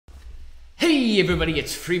Hey everybody,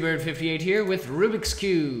 it's Freebird58 here with Rubik's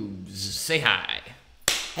Cubes. Say hi.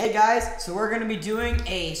 Hey guys, so we're going to be doing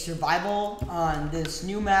a survival on this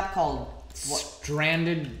new map called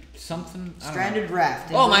Stranded something? Stranded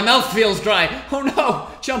Raft. Oh, my mouth feels dry. Oh no,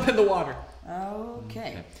 jump in the water.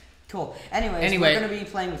 Okay. Cool. Anyway, we're going to be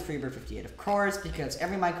playing with Freebird58, of course, because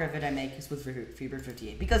every Minecraft vid I make is with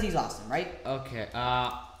Freebird58, because he's awesome, right? Okay,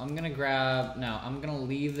 I'm gonna grab, no, I'm gonna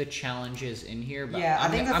leave the challenges in here, but yeah, I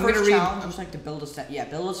think the first challenge is like to build a,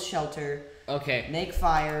 build a shelter. Okay. Make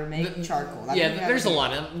fire, make charcoal. There's a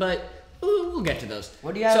lot of them, but we'll get to those.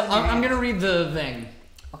 What do you have So I'm gonna read the thing.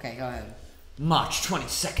 Okay, go ahead. March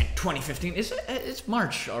 22nd, 2015. It's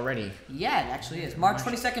March already. Yeah, it actually is. March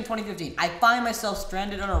 22nd, 2015. I find myself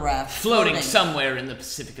stranded on a raft. Floating somewhere in the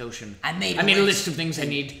Pacific Ocean. I made a list of things I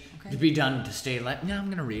need to be done to stay alive. Yeah, I'm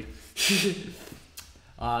going to read.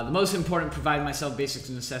 The most important, provide myself basic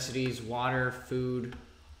necessities, water, food,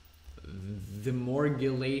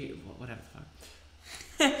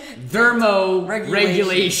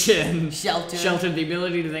 thermoregulation, shelter, the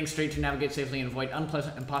ability to think straight, to navigate safely and avoid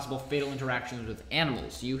unpleasant, impossible, fatal interactions with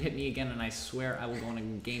animals. You hit me again and I swear I will go on a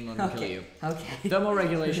game mode and kill you. Okay.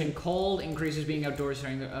 Thermoregulation, cold increases being outdoors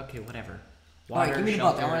during the... Okay, whatever. Water, alright, give me the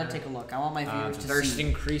book. I want to take a look. I want my viewers to see. Thirst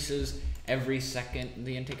increases every second.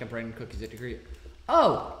 The intake of bread and cookies at degree...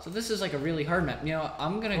 Oh, so this is like a really hard map. You know,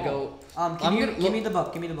 I'm gonna go. Give me the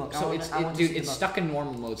book. Give me the book. So it's stuck in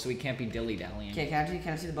normal mode, so we can't be dilly dallying. Okay,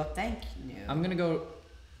 can I see the book? Thank you. I'm gonna go.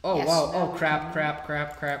 Oh yes, wow! Oh crap!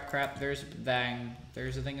 There's bang.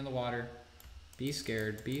 There's a thing in the water. Be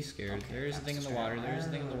scared. Be scared. Okay, there's a thing in the water. There's a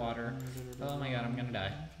thing in the water. Oh my god! I'm gonna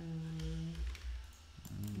die.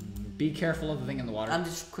 Be careful of the thing in the water. I'm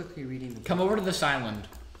just quickly reading the book. Come over to this island.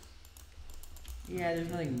 Yeah, there's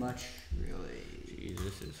nothing much really. Jeez,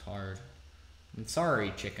 this is hard. I'm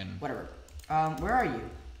sorry, chicken. Whatever. Where are you?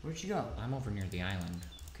 Where'd you go? I'm over near the island.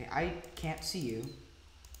 Okay, I can't see you.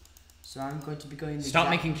 So I'm going to be going.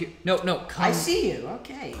 Stop making cute. No, come. I see you.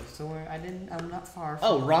 Okay, so I'm not far.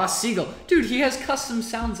 Oh, raw seagull, dude. He has custom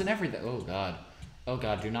sounds and everything. Oh god. Oh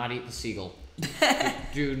god. Do not eat the seagull.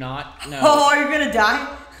 do not. No. Oh, are you gonna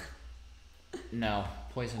die? No.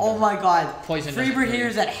 Poison. Oh my god. Poison. Freebird here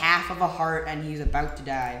is at half of a heart and he's about to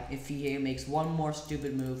die if he makes one more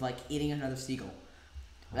stupid move like eating another seagull.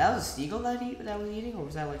 That was a seagull that was eating, or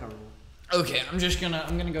was that like a? Okay, I'm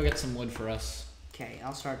gonna go get some wood for us. Okay,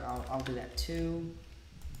 I'll do that too.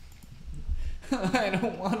 I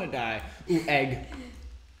don't want to die. Ooh, egg.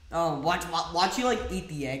 Oh, watch you like eat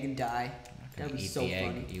the egg and die. That would be so funny.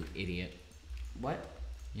 Egg, you idiot. What?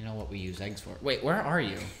 You know what we use eggs for? Wait, where are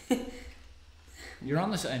you? You're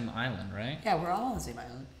on the same island, right? Yeah, we're all on the same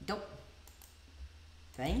island. Don't.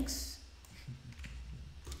 Thanks.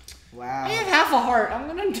 Wow. I have half a heart. I'm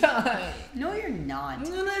gonna die. No, you're not. I'm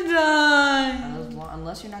gonna die.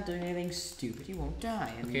 Unless you're not doing anything stupid, you won't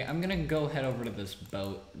die. Okay, I'm gonna go head over to this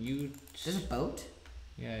boat. There's a boat?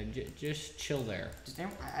 Yeah, just chill there.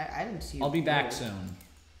 I didn't see. I'll be back soon.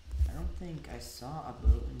 I don't think I saw a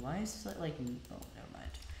boat. And why is this like? Oh, never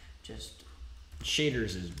mind. Just.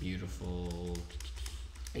 Shaders is beautiful.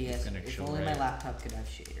 Yes, if only my laptop could have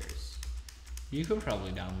shaders. You could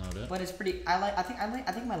probably download it. But it's pretty. I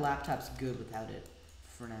think my laptop's good without it,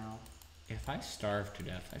 for now. If I starve to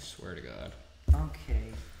death, I swear to God.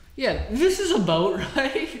 Okay. Yeah, this is a boat,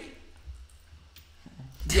 right?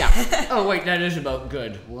 Yeah. Oh wait, that is a boat.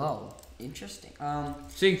 Good. Whoa, interesting.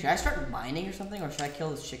 See, should I start mining or something, or should I kill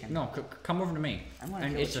this chicken? No, come over to me. I'm gonna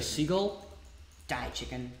kill it's a seagull. Die,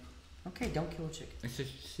 chicken. Okay, don't kill a chicken. It's a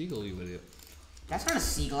seagull, you idiot. That's not a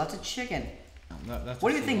seagull, that's a chicken. No, that's what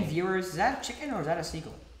do you think, viewers? Is that a chicken or is that a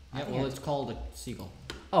seagull? Yeah, well, it's called a seagull.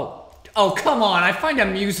 Oh, come on! I find a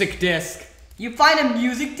music disc. You find a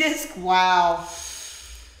music disc? Wow.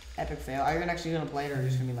 Epic fail. Are you actually gonna play it, or are you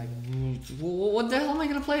just gonna be like? What the hell am I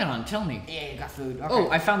gonna play it on? Tell me. Yeah, you got food. Okay. Oh,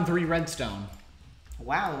 I found 3 redstone.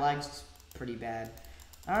 Wow, the lag's pretty bad.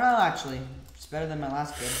 I don't know, actually. It's better than my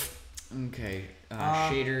last bid. Okay.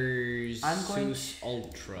 Shaders. I'm going Zeus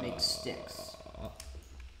Ultra. Make sticks.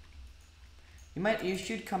 You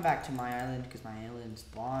should come back to my island because my island's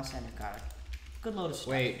boss and I've got a good load of stuff.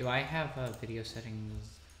 Wait, do I have video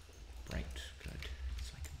settings right? Good.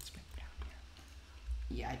 So I can skip down here.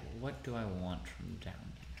 Yeah. What do I want from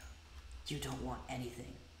down here? You don't want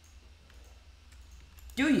anything.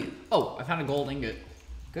 Do you? Oh, I found a gold ingot.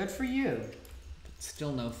 Good for you. But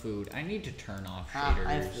still no food. I need to turn off shaders.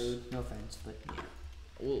 I have food. No offense, but yeah.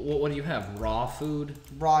 What do you have? Raw food?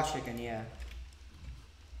 Raw chicken, yeah.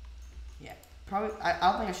 Yeah. Probably.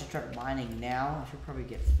 I don't think I should start mining now. I should probably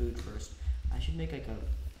get food first. I should make like a.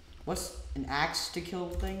 What's an axe to kill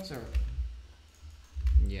things or?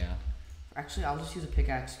 Yeah. Actually, I'll just use a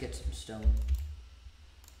pickaxe to get some stone.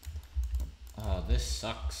 Oh, this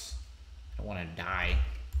sucks. I don't want to die.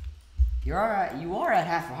 You are at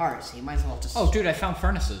half a heart, so you might as well just. Oh, dude, I found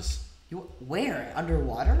furnaces. Where?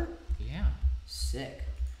 Underwater? Yeah. Sick.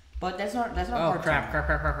 But that's not Oh, hard. crap.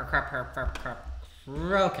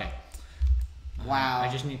 Okay. Wow. I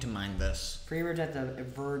just need to mine this. Freebird's at the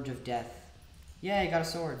verge of death. Yeah, you got a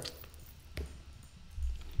sword.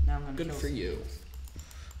 Now I'm gonna Good kill for some you. people.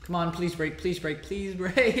 Come on, please break, please break, please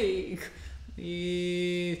break.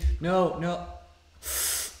 Please. No.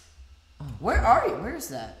 Oh, Where are you? Where is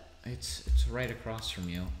that? It's right across from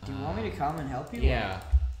you. Do you want me to come and help you? Yeah.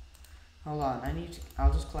 Hold on,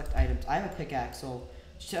 I'll just collect items. I have a pickaxe, so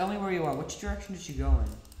just tell me where you are. Which direction did you go in?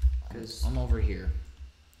 Because I'm over here.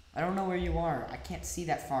 I don't know where you are. I can't see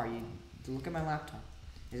that far. You look at my laptop.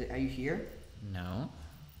 Are you here? No.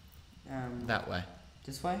 That way.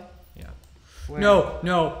 This way? Yeah. Where?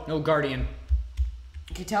 No, Guardian.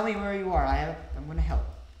 Okay, tell me where you are. I'm gonna help.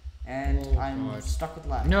 And Oh, I'm God. stuck with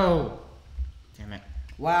lag. No. Damn it.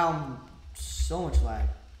 Wow, so much lag.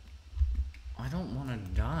 I don't want to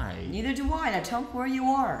die. Neither do I. Now tell me where you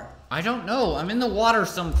are. I don't know. I'm in the water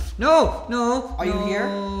No. Are you here?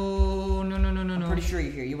 No. I'm pretty sure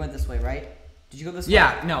you're here. You went this way, right? Did you go this way?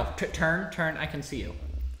 Yeah, no. Turn. I can see you.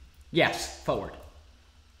 Yes, forward.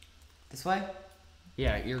 This way?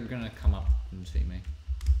 Yeah, you're gonna come up and see me.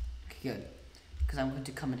 Okay, good. Because I'm going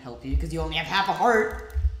to come and help you because you only have half a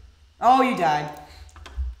heart. Oh, you died.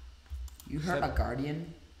 You hurt a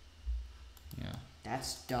guardian? Yeah.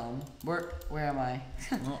 That's dumb. Where am I?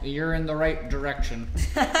 Well, you're in the right direction.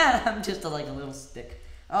 I'm just like a little stick.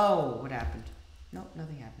 Oh, what happened? No,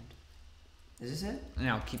 nothing happened. Is this it?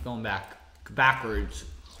 Now keep going backwards.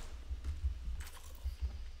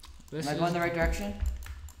 Am I going the right direction?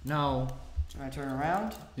 No. Should I turn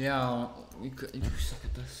around? Yeah, you suck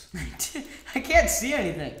at this. I can't see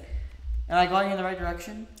anything. Am I going in the right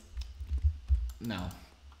direction? No,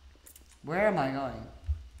 Where am I going?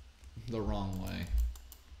 the wrong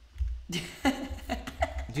way.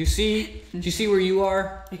 Do you see where you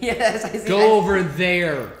are? Yes, I see. Go over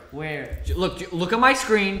there. Where? Look at my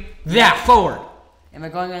screen. That forward. Am I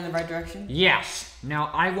going in the right direction? Yes. Now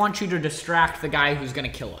I want you to distract the guy who's gonna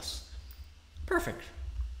kill us. Perfect.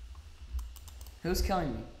 Who's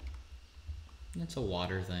killing me? It's a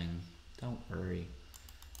water thing. Don't worry.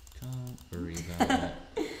 Don't worry about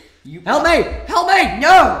it. Help me! Help me!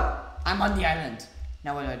 No! I'm on the island.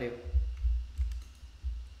 Now what do?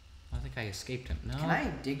 I think I escaped him. No. Can I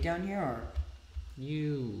dig down here or?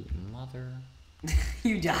 You mother.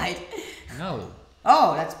 You died. No.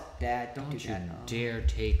 Oh, that's bad. Don't do you that. No. dare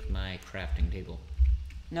take my crafting table.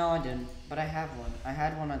 No, I didn't. But I have one. I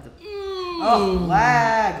had one at the. Oh,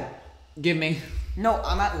 lag! Give me. No,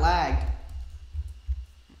 I'm at lag.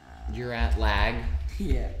 You're at lag.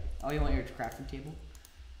 Yeah. Oh, you want your crafting table?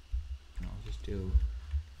 I'll just do.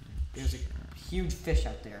 There's a huge fish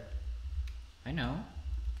out there. I know.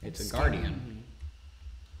 It's a stinging guardian. me.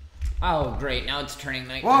 Oh, great. Now it's turning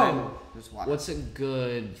nighttime. Whoa! There's water. What's a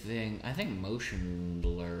good thing? I think motion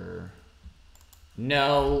blur.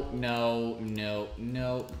 No.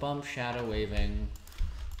 Bump shadow waving.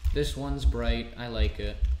 This one's bright. I like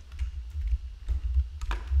it.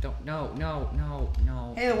 Don't.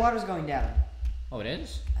 No. Hey, the water's going down. Oh, it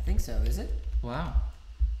is? I think so. Is it? Wow.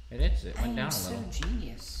 It is. It went I'm down a so little.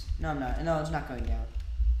 genius. No, I'm not. No, it's not going down.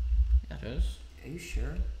 Yeah, it is. Are you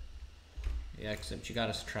sure? Yeah, except you got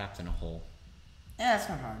us trapped in a hole. Yeah, that's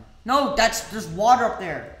not hard. No, there's water up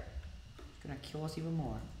there. It's gonna kill us even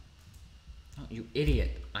more. Oh, you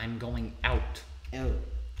idiot. I'm going out. Oh,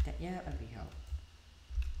 that'd be help.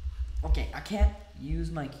 Okay, I can't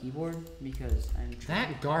use my keyboard because I'm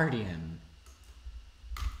trying. That guardian.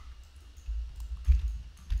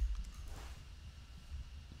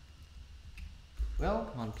 Well,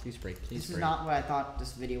 Come on, please break. Please this break. is not what I thought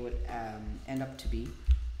this video would end up to be.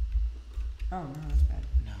 Oh no, that's bad.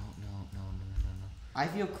 No. I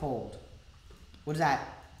feel cold. What does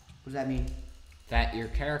that mean? That your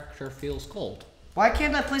character feels cold. Why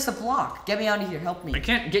can't I place a block? Get me out of here. Help me. I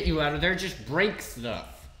can't get you out of there. Just break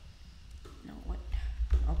stuff. No, what?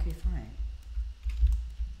 Okay, fine.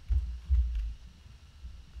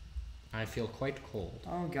 I feel quite cold.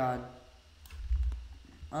 Oh god.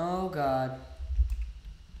 Oh god.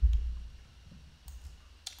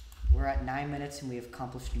 We're at 9 minutes and we have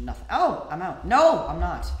accomplished nothing. Oh, I'm out. No, I'm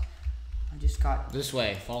not. I just got. This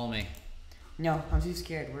way. Follow me. No, I'm too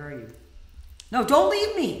scared. Where are you? No, don't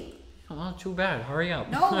leave me. Oh, well, too bad. Hurry up.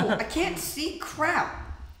 No, I can't see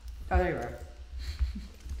crap. Oh, there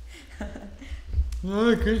you are.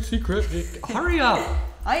 Oh, I can't see crap. Hurry up.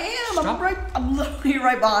 I am. Stop. I'm literally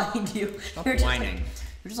right behind you. Stop You're just whining.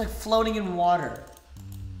 you're just like floating in water.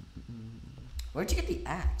 Where'd you get the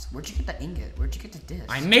axe? Where'd you get the ingot? Where'd you get the disc?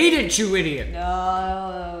 I made it, you idiot.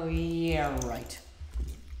 No, yeah, right.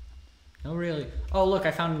 No, really. Oh, look,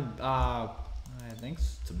 I found, I think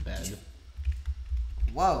it's a bed.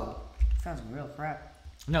 Whoa, found some real crap.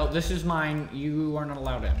 No, this is mine. You are not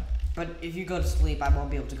allowed in. But if you go to sleep, I won't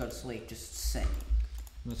be able to go to sleep. Just saying.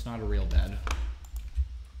 That's not a real bed.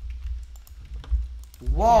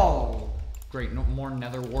 Whoa. Great, no more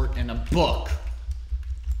nether wart in a book.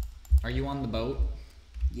 Are you on the boat?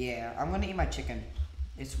 Yeah, I'm gonna eat my chicken.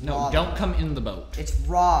 It's No, raw. don't come in the boat. It's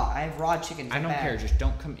raw. I have raw chicken. I don't care, just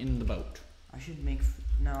don't come in the boat. I should make.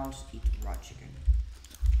 No, I'll just eat raw chicken.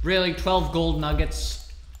 Really, 12 gold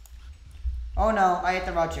nuggets? Oh no, I ate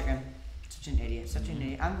the raw chicken. Such an idiot. Such an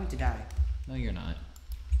idiot. I'm going to die. No, you're not.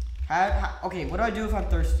 Okay, what do I do if I'm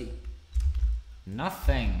thirsty?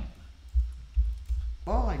 Nothing.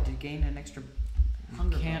 Well, I did gain an extra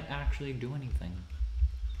hunger. You can't actually do anything.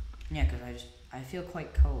 Yeah, because I feel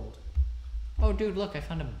quite cold. Oh, dude, look, I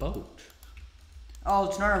found a boat. Oh,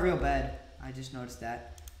 it's not a real bed. I just noticed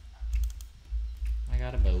that. I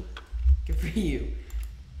got a boat. Good for you.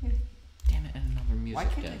 Damn it, and another music Why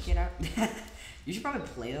can't disc. I get out? You should probably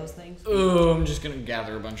play those things. Oh, I'm just gonna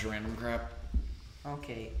gather a bunch of random crap.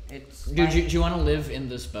 Okay, it's. Dude, do you want to live in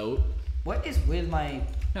this boat? What is with my?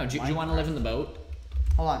 No, do you want to live in the boat?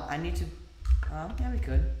 Hold on, I need to. Yeah, we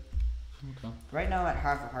could. Okay. Right now I'm at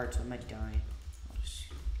half a heart, so I might die.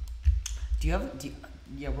 Do you have?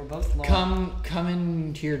 Yeah, we're both low. Come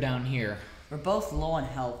in here down here. We're both low on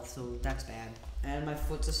health, so that's bad. And my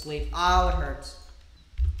foot's asleep. Oh, it hurts.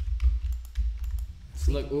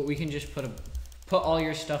 Look, we can just put all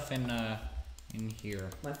your stuff in here.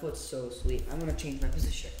 My foot's so asleep. I'm gonna change my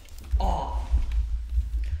position. Oh,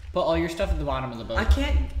 Put all your stuff at the bottom of the boat. I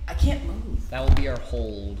can't move. That will be our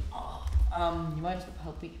hold Oh, you might as well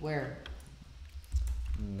help me. Where?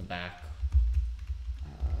 in the back.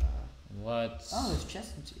 What's? Oh, there's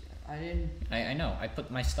chests. I didn't. I know. I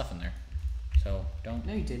put my stuff in there. So don't.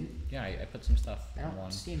 No, you didn't. Yeah, I put some stuff I in don't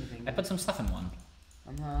one. see anything. I put some stuff in one.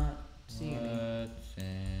 I'm not seeing anything. What's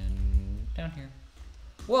in down here?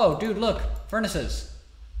 Whoa, dude, look, furnaces.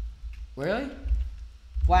 Really?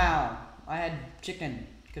 Wow, I had chicken.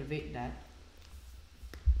 Could have eaten that.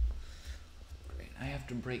 Great, I have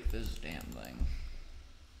to break this damn thing.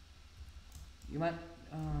 You might.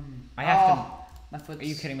 I have to. My foot's Are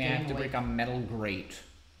you kidding me? I have to break a metal grate.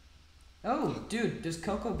 Oh, dude, there's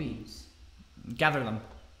cocoa beans. Gather them.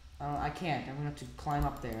 I can't. I'm gonna have to climb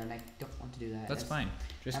up there, and I don't want to do that. That's fine.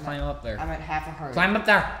 Just I'm climb up there. I'm at half a heart. Climb up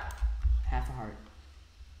there. Half a heart.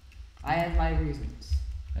 I have my reasons.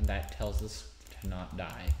 And that tells us to not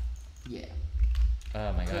die. Yeah.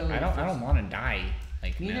 Oh my god, Clearly I don't want to die.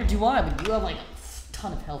 Like Neither now. do I, but you have like a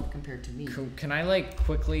ton of health compared to me. Can I like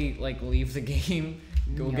quickly like leave the game,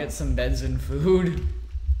 go No. get some beds and food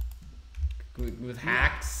with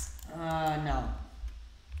hacks? No.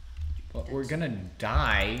 But we're gonna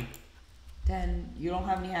die. Then you don't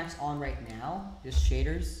have any hacks on right now? Just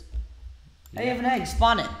shaders? Hey, you Yeah. have an egg.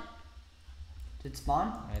 Spawn it. Did it spawn?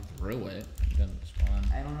 I threw it. It didn't spawn.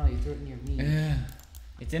 I don't know. You threw it near me.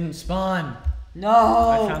 It didn't spawn. No!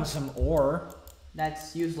 I found some ore.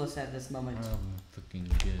 That's useless at this moment. Fucking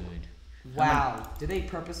good. Wow. Did they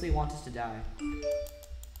purposely want us to die?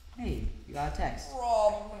 Hey, you got a text.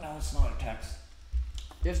 Rob, no, it's not a text.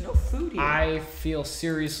 There's no food here. I feel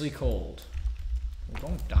seriously cold. Well,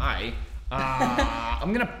 don't die.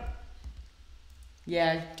 I'm gonna.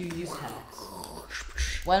 Yeah, do use hacks.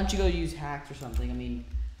 Why don't you go use hacks or something? I mean,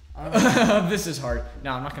 I don't know. This is hard.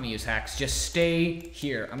 No, I'm not gonna use hacks. Just stay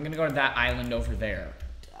here. I'm gonna go to that island over there.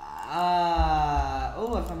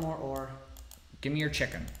 Oh, I found more ore. Give me your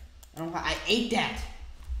chicken. I ate that.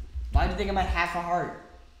 Why do you think I'm at half a heart?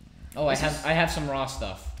 Oh, I have some raw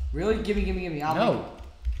stuff. Really? Gimme. I'll No. make it.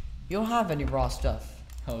 You don't have any raw stuff.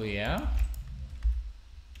 Oh yeah.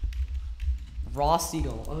 Raw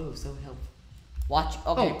seagull. Oh, so helpful. Watch.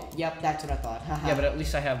 Okay. Oh. Yep, that's what I thought. Yeah, but at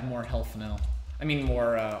least I have more health now. I mean,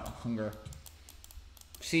 more hunger.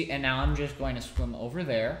 See, and now I'm just going to swim over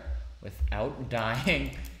there without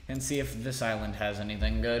dying and see if this island has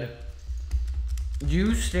anything good.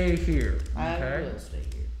 You stay here, okay? I will stay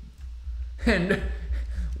here. And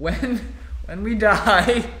when we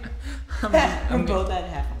die, We're both at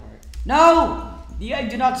half a heart. No! The egg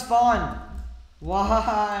did not spawn.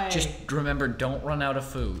 Why? just remember, don't run out of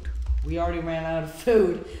food. We already ran out of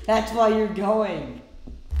food. That's why you're going.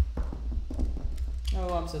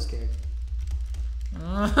 Oh, I'm so scared.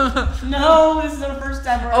 No, this is the first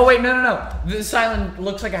time. Oh wait, no. This island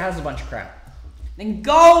looks like it has a bunch of crap. Then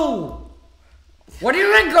go! What do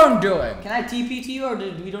you think I'm doing? Can I TP to you, or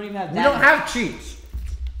we don't even have that? We don't have cheats.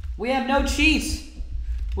 We have no cheats.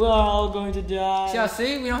 We're all going to die. Yeah,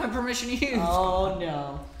 see? We don't have permission to use. Oh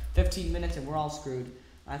no. 15 minutes and we're all screwed.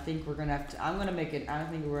 I think we're gonna have to. I'm gonna make it. I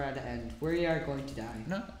think we're at the end. We are going to die.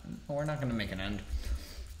 No, we're not gonna make an end.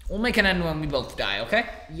 We'll make an end when we both die, okay?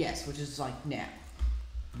 Yes, which is like now.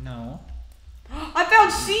 No. I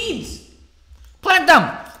found seeds! Plant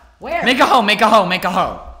them! Where? Make a hoe, make a hoe, make a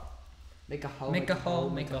hoe. Make a hoe. Make a hoe,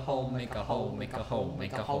 make a hoe, make a hoe, make a hoe,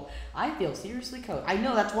 make a hoe. I feel seriously cold. I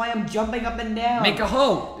know, that's why I'm jumping up and down. Make a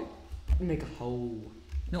hoe. Make a hoe.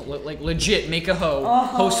 No, like legit, make a hoe.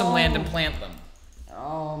 Hoe some land and plant them.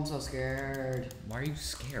 Oh, I'm so scared. Why are you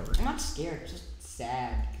scared? I'm not scared, I'm just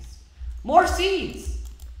sad. More seeds!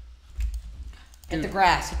 Hit the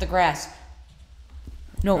grass, hit the grass.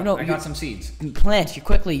 No, I got some seeds. Plant, you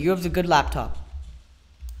quickly, you have the good laptop.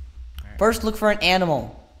 Right. First, look for an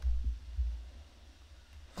animal.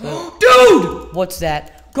 Dude! What's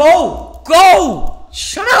that? Go! Go!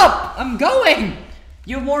 Shut up! I'm going!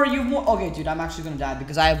 You have more. Okay, dude, I'm actually gonna die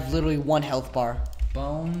because I have literally 1 health bar.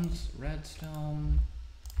 Bones, redstone,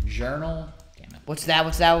 journal. Damn it. What's that?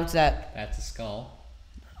 What's that? What's that? That's a skull.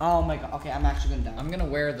 Oh my god. Okay, I'm actually gonna die. I'm gonna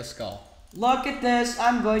wear the skull. Look at this.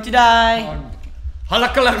 I'm going to die.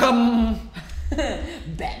 Halakalakam!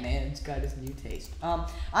 Batman's got his new taste.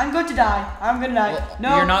 I'm going to die. I'm gonna die. Well,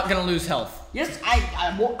 no. You're not gonna lose health. Yes,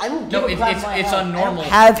 I won't give No, a crap it's about my health. on I don't normal.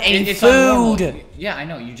 have any It's on normal. food. Yeah, I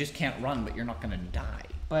know. You just can't run, but you're not gonna die.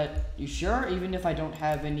 But you sure? Even if I don't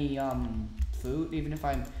have any food, even if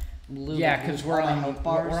I'm Yeah, because we're all my on health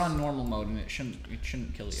bars? we're on normal mode and it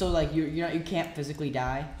shouldn't kill you. So like you can't physically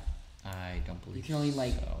die. I don't believe You can only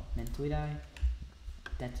like so. mentally die.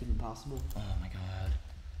 That's even possible. Oh my god.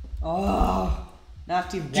 Oh, now I have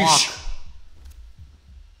to walk.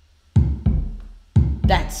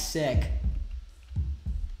 That's sick.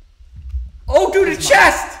 Oh, dude, a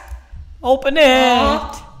chest! Open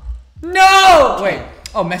it. No! Wait.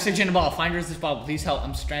 Oh, message in a ball. Finders this ball. Please help.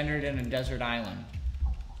 I'm stranded in a desert island.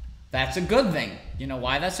 That's a good thing. You know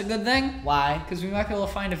why that's a good thing? Why? Because we might be able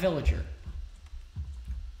to find a villager.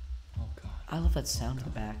 Oh god. I love that sound in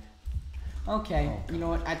the back. Okay, you know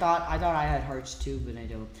what? I thought I had hearts too, but I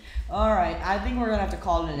don't. All right, I think we're gonna have to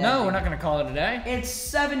call it a day. No, we're not gonna call it a day. It's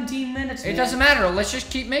 17 minutes. It doesn't matter. Let's just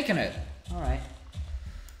keep making it. All right.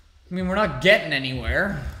 I mean, we're not getting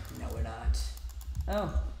anywhere. No, we're not.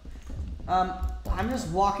 Oh. I'm just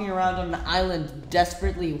walking around on an island,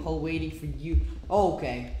 desperately waiting for you. Oh,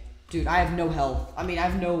 okay, dude, I have no health. I mean, I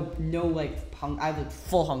have no like I have like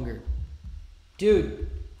full hunger, dude.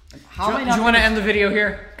 How am I not? Do you want to end the video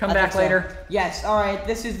here? Come back later. So. Yes. All right.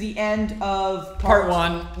 This is the end of part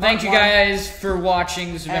 1. Thank you guys for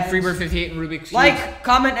watching. This has been And Freebird58 and Rubik's Cube. Like,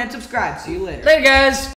 comment, and subscribe. See you later. Later, guys.